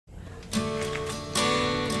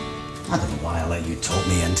I don't know why I let you talk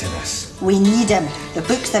me into this. We need him. The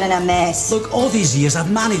books are in a mess. Look, all these years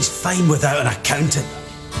I've managed fine without an accountant.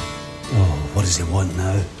 Oh, what does he want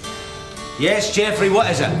now? Yes, Geoffrey,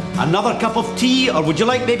 what is it? Another cup of tea, or would you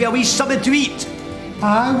like maybe a wee something to eat?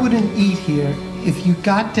 I wouldn't eat here if you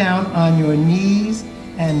got down on your knees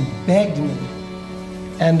and begged me.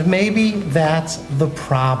 And maybe that's the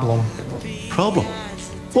problem. Problem?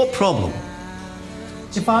 What problem?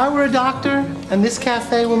 If I were a doctor and this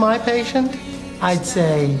cafe were my patient, I'd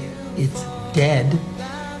say it's dead.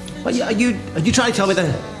 Are you trying to tell me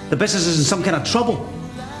the business is in some kind of trouble?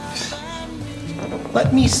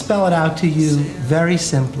 Let me spell it out to you very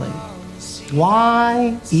simply.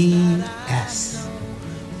 Y-E-S.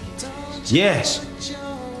 Yes.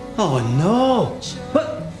 Oh, no.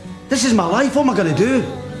 But this is my life. What am I going to do?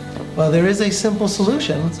 Well, there is a simple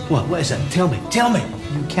solution. What is it? Tell me. Tell me.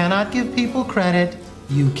 You cannot give people credit.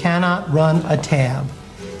 You cannot run a tab.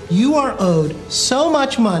 You are owed so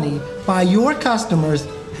much money by your customers,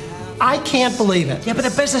 I can't believe it. Yeah, but the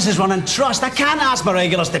business is run on trust. I can't ask my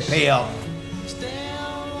regulars to pay up.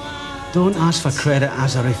 Don't ask for credit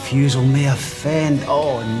as a refusal may offend.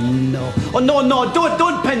 Oh, no. Oh, no,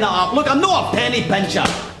 don't pin that up. Look, I'm not a penny pincher.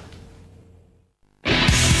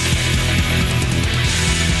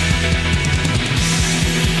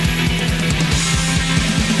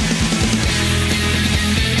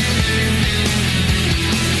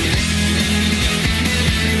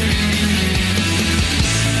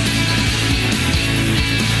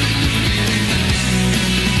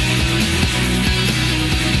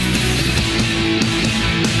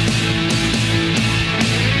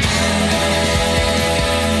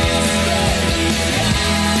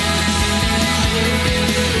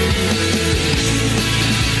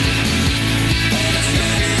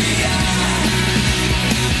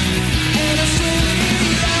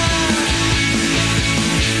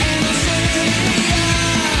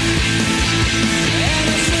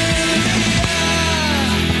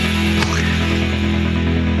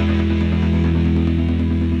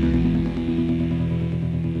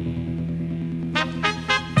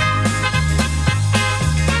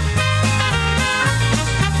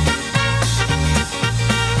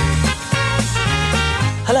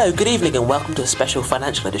 Hello, good evening and welcome to a special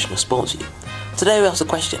financial edition of SportsView. Today we ask the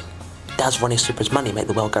question, does Ronnie Super's money make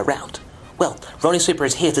the world go round? Well, Ronnie Super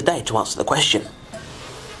is here today to answer the question.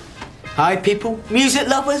 Hi people, music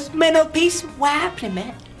lovers, men of peace, what happening,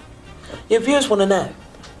 man? Your viewers want to know,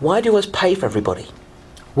 why do you always pay for everybody?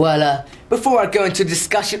 Well, before I go into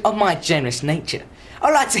discussion of my generous nature,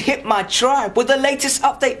 I'd like to hit my tribe with the latest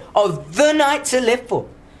update of the night to live for.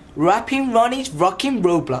 Rapping Ronnie's Rockin'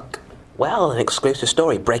 Roadblock. Well, an exclusive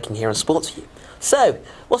story breaking here on SportsView. So,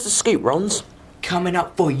 what's the scoop, Rons? Coming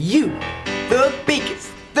up for you, the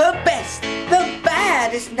biggest, the best, the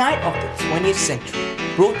baddest night of the 20th century.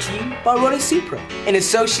 Brought to you by Ronnie Super in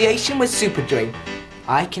association with Superdream.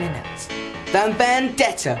 I can announce that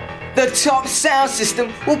Vendetta, the top sound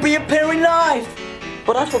system, will be appearing live.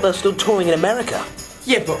 But I thought they were still touring in America.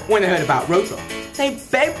 Yeah, but when they heard about Roadblock, they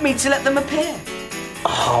begged me to let them appear.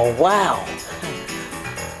 Oh, wow.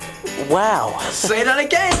 Wow. Say that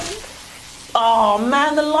again. Oh,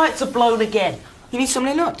 man, the lights are blown again. You need some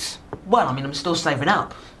new lights? Well, I mean, I'm still saving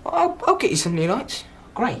up. I'll get you some new lights.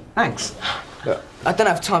 Great, thanks. Look, I don't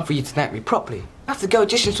have time for you to thank me properly. I have to go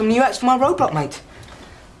audition some new acts for my Roadblock, mate.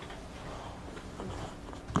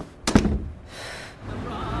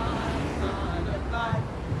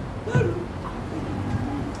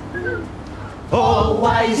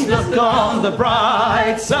 Always look on the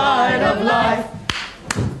bright side of life.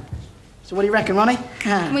 So what do you reckon, Ronnie?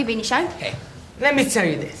 Can we be in your show? Hey, let me tell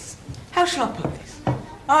you this. How shall I put this?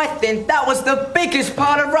 I think that was the biggest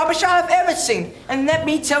part of rubbish I've ever seen. And let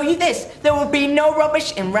me tell you this, there will be no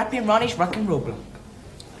rubbish in Rapping Ronnie's Rockin' Roadblock.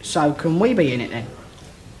 So can we be in it then?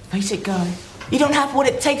 Face it, guy. You don't have what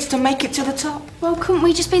it takes to make it to the top. Well, couldn't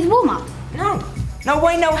we just be the warm-up? No. No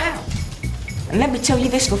way, no how. And let me tell you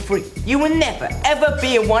this for free. You will never, ever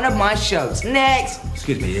be in one of my shows. Next.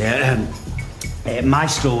 Excuse me,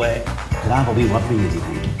 Maestro, could I have a wee word for you, do you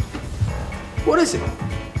think? What is it?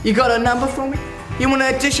 You got a number for me? You want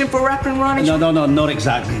to audition for Rapping Ronnie? No, not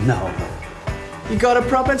exactly, no. You got a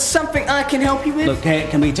problem? Something I can help you with? Look,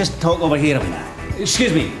 can we just talk over here a minute?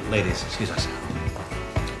 Excuse me, ladies, excuse us.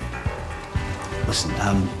 Listen,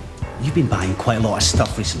 you've been buying quite a lot of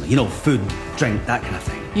stuff recently. You know, food, drink, that kind of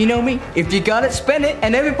thing. You know me. If you got it, spend it,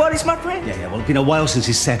 and everybody's my friend. Yeah, well, it's been a while since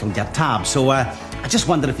you settled your tab, so I just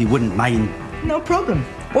wondered if you wouldn't mind. No problem.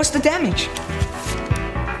 What's the damage?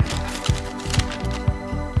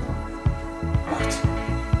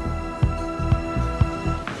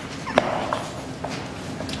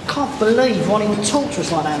 can't believe Ronnie would talk to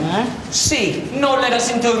us like that, man. See, no let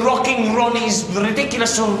us into rocking Ronnie's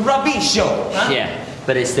ridiculous rubbish show. Huh? Yeah,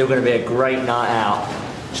 but it's still going to be a great night out.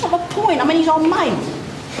 That's not my point. I mean, he's our mate.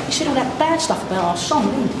 He said all that bad stuff about our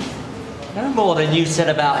song, didn't he? No more than you said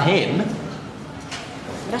about him.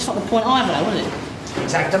 But that's not the point either, though, was it?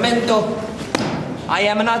 Exactamento. I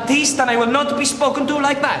am an artiste and I will not be spoken to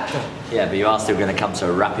like that. Yeah, but you are still going to come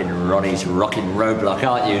to rapping Ronnie's rocking roadblock,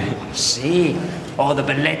 aren't you? See, all the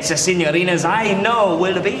bellezza signorinas I know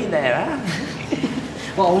will be there, huh?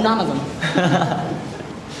 Well, none of them.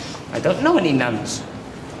 I don't know any nuns.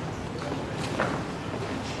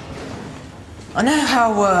 I know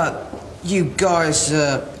how you guys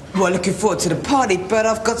were looking forward to the party, but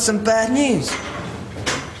I've got some bad news.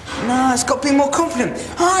 No, it's got to be more confident.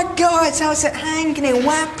 Hi guys, how's it hanging in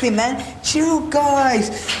Wapley, man? Chill,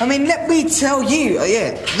 guys. I mean, let me tell you,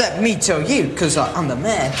 because I'm the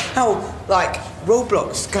man, how,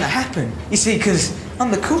 roadblocks gonna happen. You see, because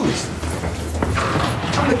I'm the coolest.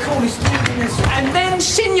 I'm the coolest dude in this. And then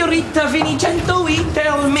Signorita Vinicento, he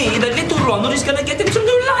tell me that little Ronald is gonna get him some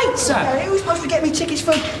new lights. He was supposed to get me tickets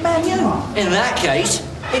for Man U. In that case,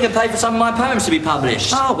 he can pay for some of my poems to be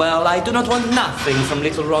published. Ah, well, I do not want nothing from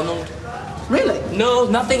little Ronald. Really? No,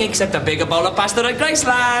 nothing except a bigger bowl of pasta at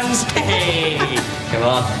Graceland's. Hey! Come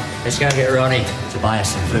on, let's go get Ronnie to buy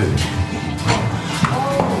us some food.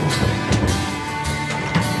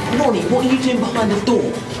 Ronnie, what are you doing behind the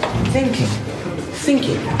door? Thinking.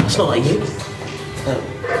 Thinking? It's not like you.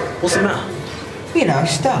 What's the matter? You know,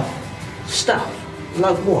 stuff. Stuff?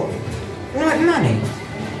 Like what? Like money.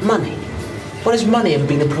 Money? What has money ever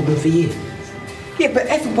been a problem for you? Yeah, but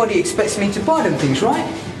everybody expects me to buy them things, right?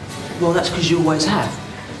 Well, that's because you always have.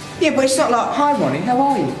 Yeah, but it's not like, hi Ronnie, how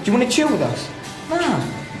are you? Do you want to chill with us? No.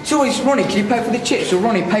 It's always, Ronnie, can you pay for the chips? Or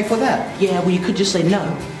Ronnie, pay for that? Yeah, well, you could just say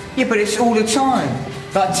no. Yeah, but it's all the time.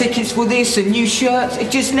 Like tickets for this and new shirts,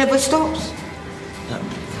 it just never stops.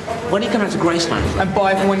 When are you coming out to Graceland? And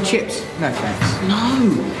buy everyone chips? No thanks.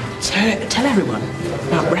 No! Tell everyone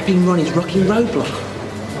about rapping Ronnie's rocking roadblock.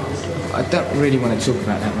 I don't really want to talk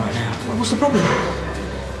about that right now. Well, what's the problem?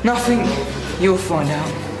 Nothing. You'll find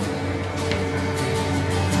out.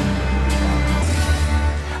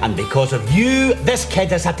 And because of you, this kid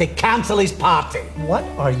has had to cancel his party. What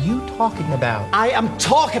are you talking about? I am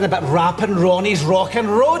talking about rapping Ronnie's rockin'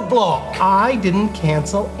 roadblock. I didn't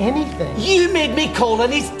cancel anything. You made me call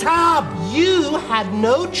in his tab. You had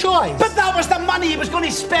no choice. But that was the money he was going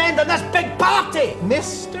to spend on this big party.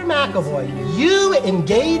 Mr. McAvoy, you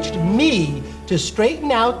engaged me to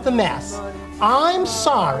straighten out the mess. I'm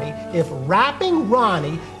sorry if rapping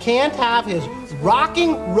Ronnie can't have his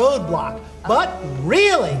rocking roadblock. But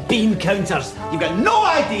really... Bean counters. You've got no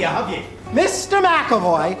idea, have you? Mr.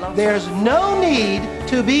 McAvoy, there's no need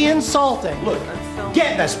to be insulting. Look,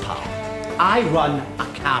 get this, pal. I run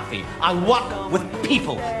a cafe. I work with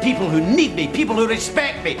people. People who need me. People who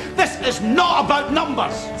respect me. This is not about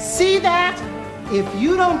numbers. See that? If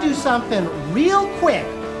you don't do something real quick,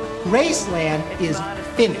 Graceland is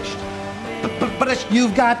finished. But it's...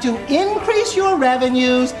 You've got to increase your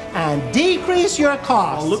revenues and decrease your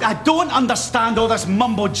costs. Oh, look, I don't understand all this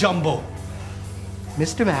mumbo-jumbo.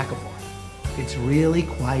 Mr. McAvoy, it's really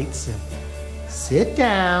quite simple. Sit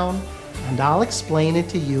down, and I'll explain it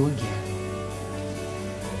to you again.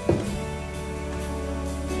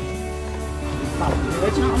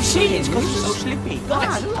 See, it's got so slippy.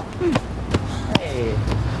 Hey,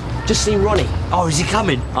 just seen Ronnie. Oh, is he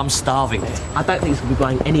coming? I'm starving. I don't think he's going to be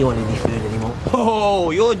buying anyone any food anymore.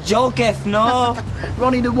 Oh, you're joking, no?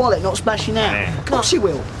 Ronnie the wallet not splashing out. Of course he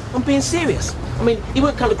will. I'm being serious. I mean, he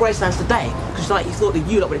wouldn't come to Graceland's today because, he thought that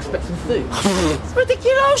you lot would expect some food.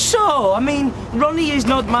 Ridiculoso! I mean, Ronnie is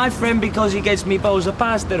not my friend because he gets me bowls of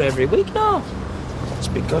pasta every week, no. It's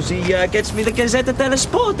because he gets me the Gazzetta dello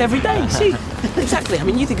Sport every day, see? Exactly. I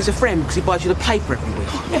mean, you think he's a friend because he buys you the paper every week.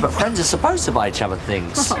 Yeah, but friends are supposed to buy each other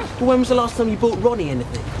things. Well, when was the last time you bought Ronnie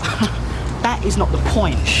anything? That is not the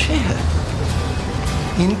point.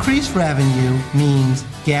 Increased revenue means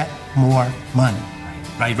get more money.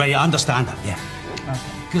 Right, I understand that, yeah. Okay,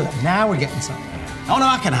 good. Now we're getting somewhere. Oh, no,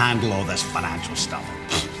 I can handle all this financial stuff.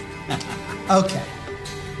 Okay.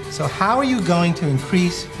 So how are you going to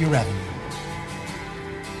increase your revenue?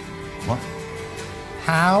 What?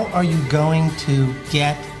 How are you going to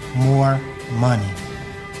get more money?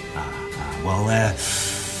 Well,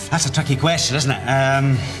 that's a tricky question, isn't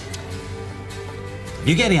it?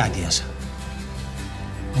 You get any ideas?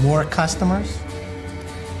 More customers?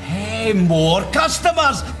 Hey, more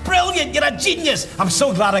customers! Brilliant, you're a genius! I'm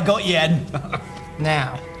so glad I got you in.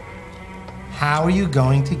 Now, how are you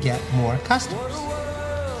going to get more customers?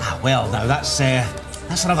 Well, now that's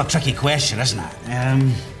That's another tricky question, isn't it?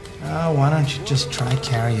 Oh, why don't you just try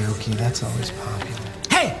karaoke? That's always popular.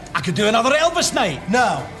 Hey, I could do another Elvis night.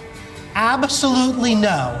 No. Absolutely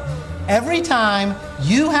no. Every time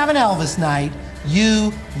you have an Elvis night,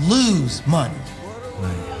 you lose money.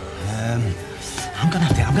 I'm gonna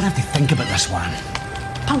have to think about this one.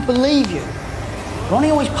 Don't believe you. Ronnie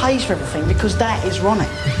always pays for everything because that is Ronnie.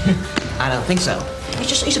 I don't think so.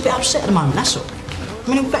 He's a bit upset at the moment, that's all. I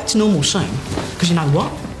mean, he'll be back to normal soon. Because you know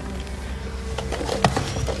what?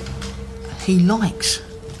 He likes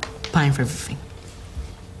paying for everything.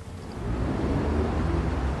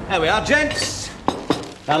 There we are, gents.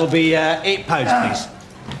 That'll be £8,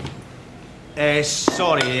 please.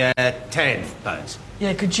 Sorry, £10.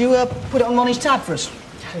 Yeah, could you put it on Ronnie's tab for us?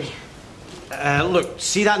 Look,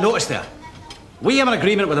 see that notice there? We have an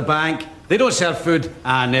agreement with the bank. They don't serve food,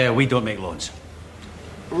 and we don't make loans.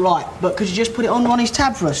 Right, but could you just put it on Ronnie's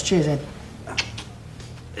tab for us? Cheers, Ed.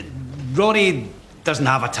 Ronnie doesn't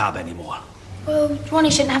have a tab anymore. Well, Ronnie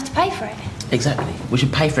shouldn't have to pay for it. Exactly. We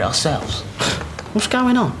should pay for it ourselves. What's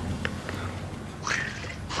going on?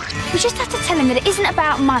 We just have to tell him that it isn't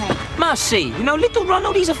about money. Mercy, you know, little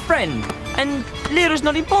Ronald, he's a friend. And lira's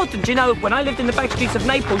not important. You know, when I lived in the back streets of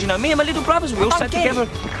Naples, you know, me and my little brothers, we all sat together.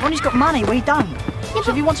 Ronnie's got money, we don't. Yeah,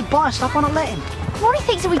 So if he wants to buy stuff, why not let him? Ronnie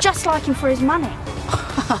thinks that we just like him for his money.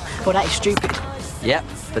 Well, that is stupid. Yep,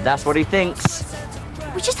 but that's what he thinks.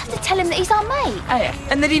 We just have to tell him that he's our mate. Hey,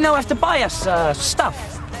 and that he don't have to buy us stuff.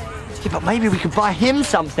 Yeah, but maybe we could buy him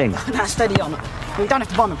something. Now, steady on. We don't have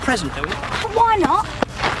to buy him a present, do we? But why not?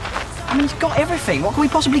 I mean, he's got everything. What can we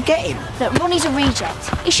possibly get him? Look, Ronnie's a reject.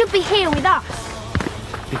 He should be here with us.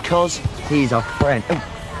 Because he's our friend.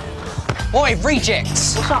 Oi,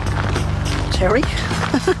 rejects! What's up? Terry?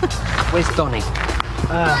 Where's Donny?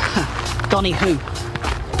 Donny who?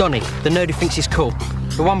 Donny, the nerd who thinks he's cool.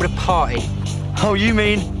 The one with a party. Oh, you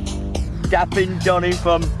mean Dapping Johnny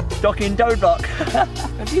from Docking Doodlock?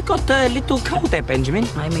 Have you got a little cold there, Benjamin?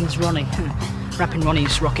 No, he means Ronnie. Rapping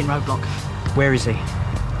Ronnie's rocking roadblock. Where is he?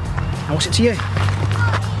 And what's it to you?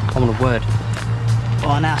 I want a word.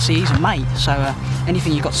 Well, now, see, he's a mate, so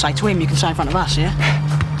anything you've got to say to him, you can say in front of us, yeah?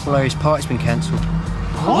 Well, his party's been cancelled.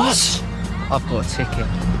 What? I've got a ticket.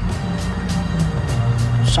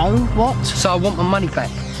 So, what? So I want my money back.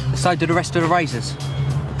 And so do the rest of the razors.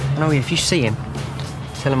 And oh yeah, if you see him,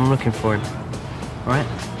 tell him I'm looking for him. All right?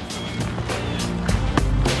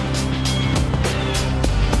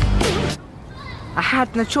 I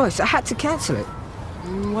had no choice. I had to cancel it.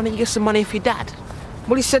 Why don't you get some money for your dad?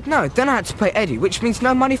 Well, he said no. Then I had to pay Eddie, which means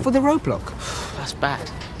no money for the roadblock. That's bad.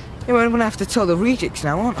 Yeah, well, I'm gonna have to tell the rejects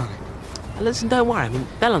now, aren't I? Listen, don't worry. I mean,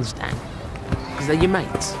 they'll understand. Because they're your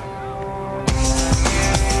mates.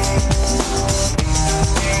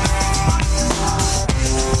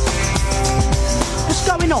 What's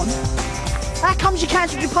going on? How comes you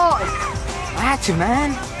cancelled your party? I had to,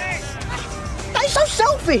 man. That's so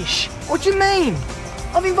selfish. What do you mean?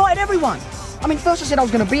 I've invited everyone. I mean, first I said I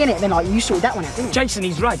was going to be in it, then like, you sorted that one out, didn't you? Jason,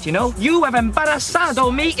 he's right, you know? You have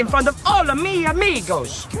embarazado me in front of all of me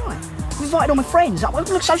amigos. Right. You invited all my friends. That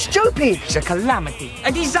looks so stupid. It's a calamity,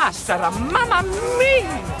 a disaster, a mamma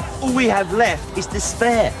mia. All we have left is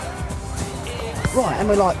despair. Right, and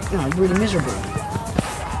we're like, you know, really miserable.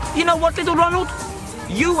 You know what, little Ronald?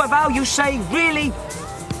 You have how you say really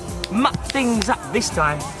mucked things up this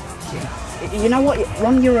time. Yeah. You know what,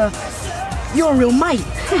 Ron, you're a real mate.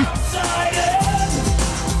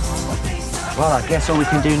 Well, I guess all we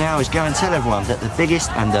can do now is go and tell everyone that the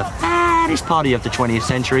biggest and the baddest party of the 20th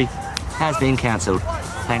century has been cancelled.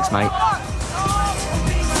 Thanks, mate.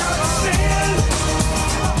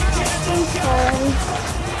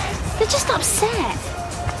 They're just upset.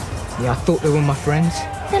 Yeah, I thought they were my friends.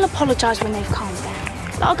 They'll apologise when they've calmed down.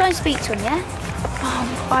 But I'll go and speak to him, yeah?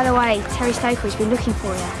 Oh, by the way, Terry Stokely's been looking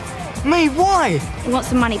for you. Me? Why? He wants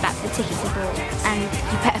the money back for the tickets he bought, and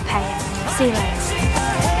you better pay him. See you later.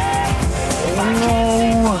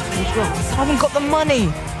 No. I haven't got the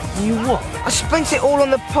money. You what? I spent it all on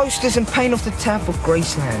the posters and paying off the tab for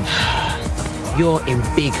Graceland. You're in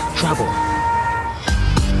big trouble.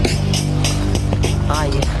 I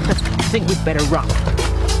think we'd better run.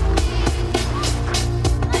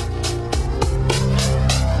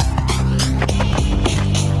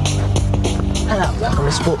 Hello, welcome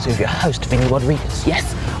to Sports with your host, Vinny Rodriguez.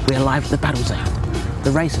 Yes, we're live at the battle zone.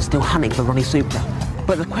 The Racer's still hunting for Ronnie Supra.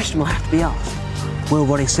 But the question will have to be asked, will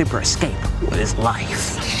Ronnie Supra escape with his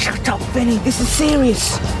life? Shut up, Vinny. This is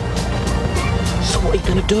serious. So what are you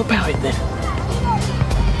going to do about it then?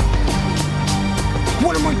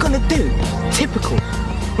 What am I gonna do? Typical.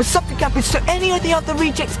 When something happens to any of the other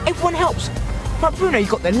rejects, everyone helps. Right, Bruno, you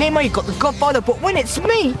got the limo, you got the Godfather, but when it's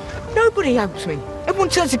me, nobody helps me. Everyone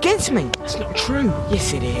turns against me. That's not true.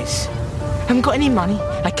 Yes, it is. Haven't got any money.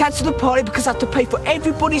 I cancelled the party because I have to pay for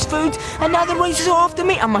everybody's food, and now the racers are after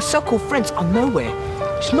me, and my so-called friends are nowhere.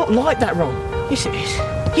 It's not like that, Ron. Yes, it is.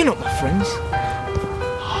 You're not my friends.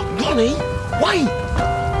 Ronnie, wait!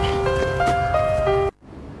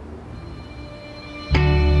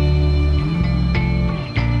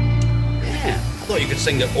 You could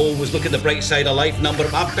sing the Always Look at the Bright Side of Life number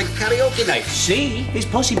at my big karaoke night. See, it's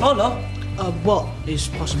possible. What is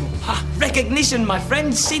possible? Recognition, my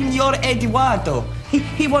friend, Signor Eduardo.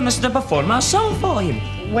 He wants us to perform our song for him.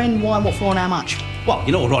 When, why, what for, and how much? Well,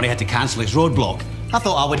 you know Ronnie had to cancel his roadblock. I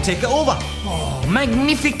thought I would take it over. Oh,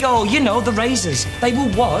 magnifico. You know, the Razors. They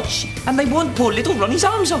will watch and they won't pull little Ronnie's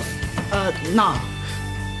arms off. No.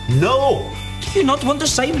 No! Do you not want to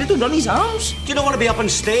save little Ronnie's arms? Do you not want to be up on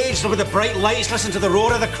stage with the bright lights, listen to the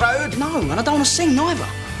roar of the crowd? No, and I don't want to sing neither.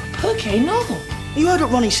 Okay, no. You heard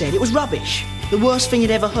what Ronnie said. It was rubbish. The worst thing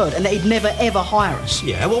he'd ever heard, and that he'd never, ever hire us.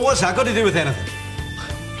 Yeah, well, what's that got to do with anything?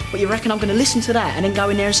 But you reckon I'm going to listen to that and then go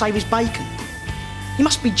in there and save his bacon? You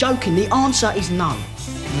must be joking. The answer is no.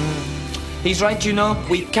 He's right, you know.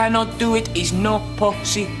 We cannot do it. It's no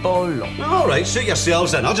possible. All right, suit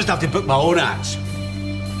yourselves then. I'll just have to book my own acts.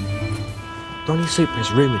 Ronnie Super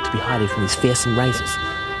is rumoured to be hiding from these fearsome Razors,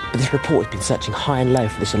 but this report has been searching high and low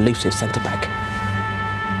for this elusive centre-back.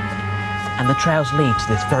 And the trails lead to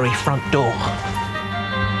this very front door.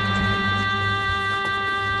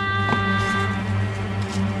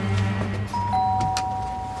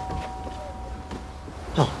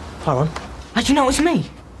 Oh, hi, Ron. How'd you know it's me?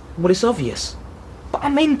 Well, it's obvious. But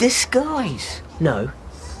I'm in disguise. No,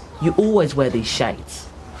 you always wear these shades.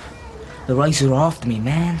 The Razors are after me,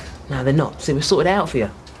 man. No, they're not. See, we've sorted it out for you.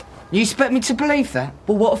 You expect me to believe that?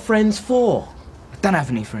 Well, what are friends for? I don't have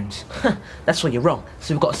any friends. That's where you're wrong.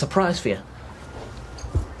 So we've got a surprise for you.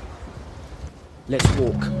 Let's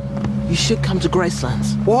walk. You should come to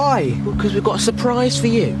Gracelands. Why? Because we've got a surprise for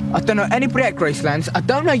you. I don't know anybody at Gracelands. I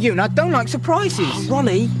don't know you, and I don't like surprises. Oh,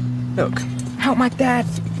 Ronnie. Look, help my dad.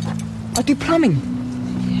 I do plumbing.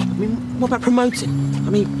 I mean, what about promoting? I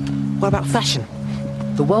mean, what about fashion?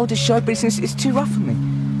 The world of show business is too rough for me.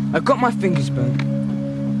 I've got my fingers burned.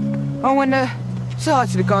 Oh, and say hi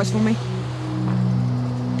to the guys for me.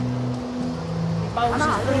 My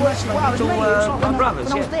brothers,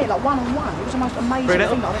 when I was there, like one-on-one. It was the most amazing thing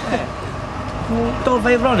I've ever had.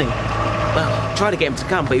 Dove Ronnie. Well, tried to get him to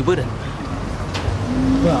come, but he wouldn't.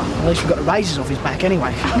 Well, at least we got the razors off his back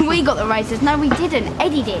anyway. We got the razors. No, we didn't.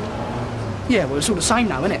 Eddie did. Yeah, well, it's all the same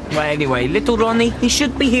now, isn't it? Well, anyway, little Ronnie, he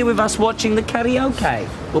should be here with us watching the karaoke.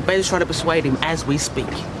 Well, Ben's trying to persuade him as we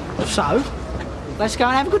speak. So, let's go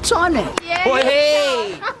and have a good time then. Yeah. Boy,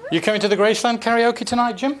 hey! You coming to the Graceland karaoke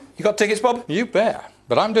tonight, Jim? You got tickets, Bob? You bet.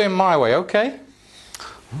 But I'm doing my way, OK?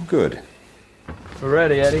 Oh, good. We're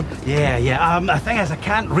ready, Eddie. Yeah. The thing is, I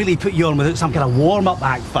can't really put you on without some kind of warm-up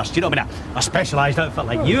act first. You know what I mean? A specialised outfit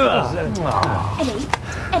like yours.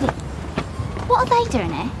 Eddie, what are they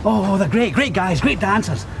doing here? Oh, they're great guys, great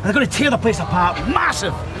dancers. They're going to tear the place apart.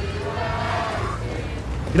 Massive!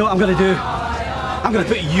 You know what I'm going to do? I'm going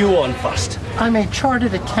to put you on first. I'm a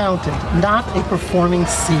chartered accountant, not a performing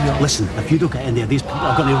seal. Listen, if you don't get in there, these people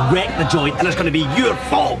are going to wreck the joint and it's going to be your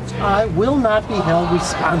fault. I will not be held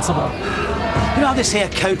responsible. You know how they say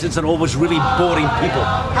accountants are always really boring people?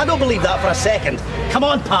 I don't believe that for a second. Come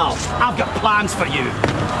on, pal. I've got plans for you.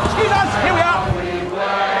 Excuse us, here we are.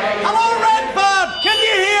 Hello, Renford! Can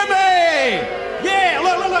you hear me? Yeah,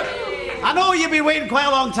 look. I know you've been waiting quite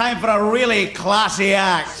a long time for a really classy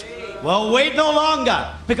act. Well, wait no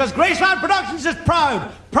longer, because Graceland Productions is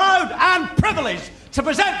proud and privileged to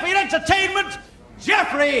present for your entertainment,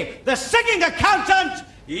 Jeffrey, the singing accountant,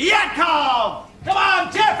 Yakov! Come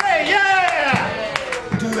on, Jeffrey,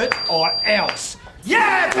 yeah! Do it or else.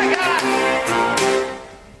 Yeah, big ass!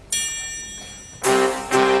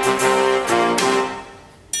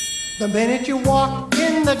 The minute you walked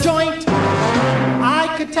in the joint,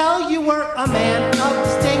 I could tell you were a man of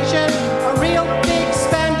distinction, a real big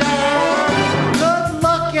spender. Good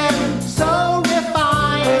looking, so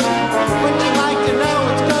refined. Would you like to know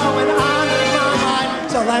what's going on in my mind?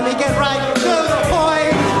 So let me get right to the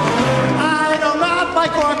point. I do not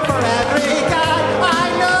like work for every guy I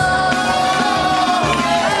know.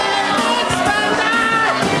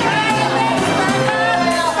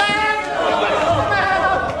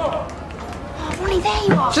 There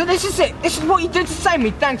you are. So this is it. This is what you did to save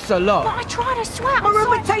me. Thanks a lot. But I tried to swap. My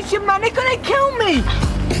reputation, man. They're gonna kill me.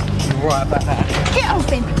 You're right about that. Get off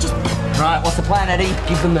him. Just Right, what's the plan, Eddie?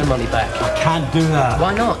 Give them their money back. I can't do that.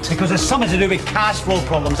 Why not? Because it's something to do with cash flow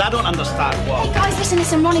problems. I don't understand what. Hey guys,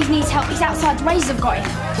 listen, Ronnie needs help. He's outside. The Razors have got him.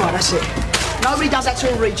 Right, that's it. Nobody does that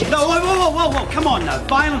to a reject. No, whoa, come on now.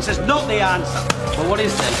 Violence is not the answer. Well, what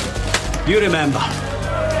is then? You remember.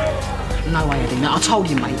 No way, Eddie. No, I told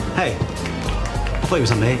you, mate. Hey, I thought he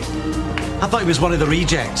was a mate. I thought he was one of the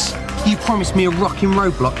rejects. You promised me a rocking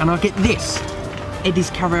roadblock and I get this.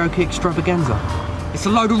 Eddie's karaoke extravaganza. It's a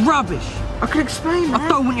load of rubbish. I could explain, man. I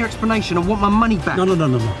don't want your explanation. I want my money back. No.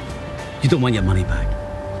 You don't want your money back.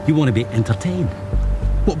 You want to be entertained.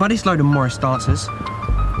 What about this load of Morris dancers?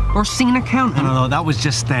 Or a singing accountant? No, that was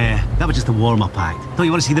just a warm-up act. Don't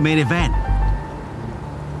you want to see the main event?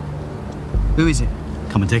 Who is it?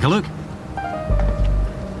 Come and take a look.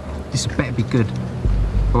 This better be good,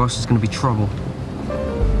 or else there's going to be trouble.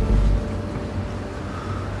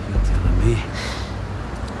 You're telling me.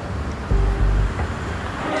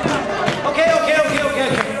 Okay.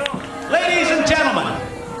 Ladies and gentlemen,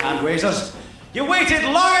 and wazers, you waited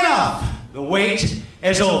long enough. The wait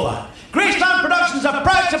is over. Graceland Productions are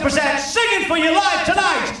proud to present, singing for you live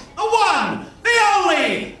tonight, the one, the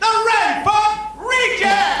only, the Renford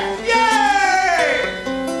Reject! Yay!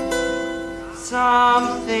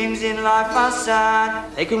 Some things in life are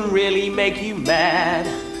sad. They can really make you mad.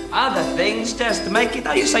 Other things just make it,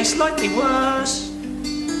 you say, slightly worse.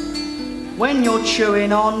 When you're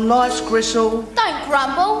chewing on life's gristle, Don't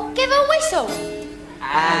grumble, give a whistle.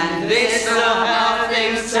 And this'll help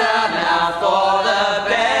things turn out for the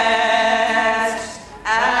best.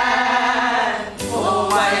 And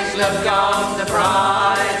always look on the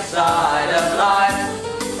bright side of life.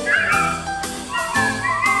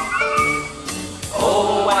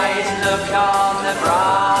 Always look on the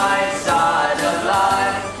bright side of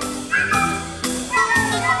life.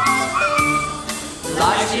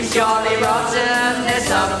 Life seems jolly rotten, there's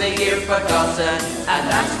something you've forgotten, and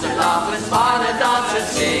that's to laugh and smile and dance and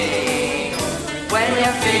sing. When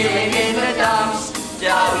you're feeling in the dumps,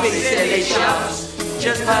 don't be silly chumps,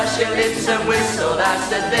 just push your lips and whistle, that's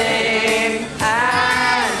the thing.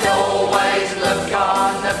 And always look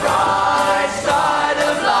on the bright side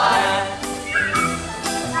of life.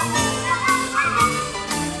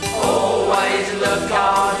 Always look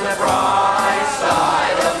on the bright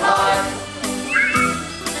side of life.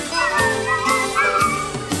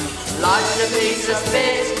 Life's a piece of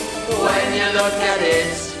spit when you look at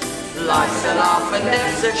it. Life's a laugh and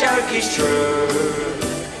that's a joke is true.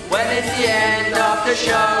 When it's the end of the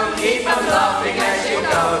show, keep on laughing as you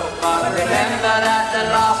go. But remember that the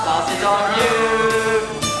last laugh is on you.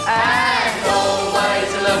 And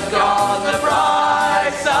always look on the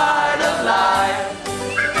bright side of life.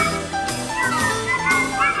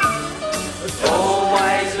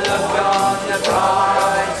 Always look on the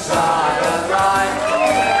bright side of life.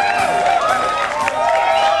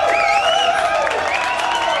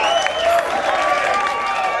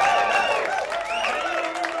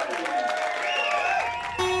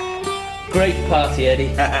 Great party,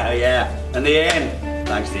 Eddie. Yeah, and the end,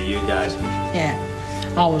 thanks to you guys. yeah,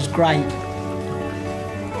 I was great.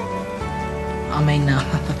 I mean,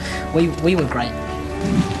 we were great.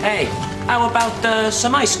 Hey, how about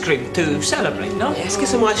some ice cream to celebrate, no? Yeah, let's get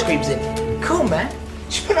some ice creams in. Cool, man.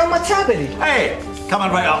 Just put it on my tab, Eddie. Hey, come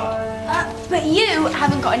on right up. But you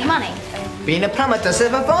haven't got any money. Being a plumber does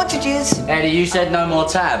have advantages. Eddie, you said no more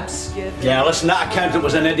tabs. Yeah, listen, that accountant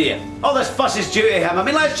was an idiot. All this fuss is due to him. I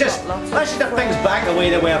mean, let's just have things back the way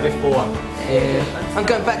they were before. Yeah. I'm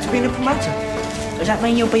going back to being a promoter. Does that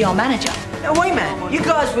mean you'll be our manager? No way, man. You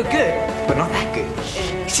guys were good, but not that good.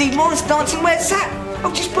 You see, Morris dancing where it's at.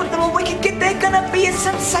 I'll just put them on Wicked Get. They're gonna be a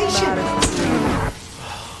sensation.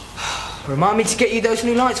 Remind me to get you those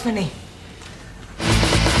new lights, Vinny.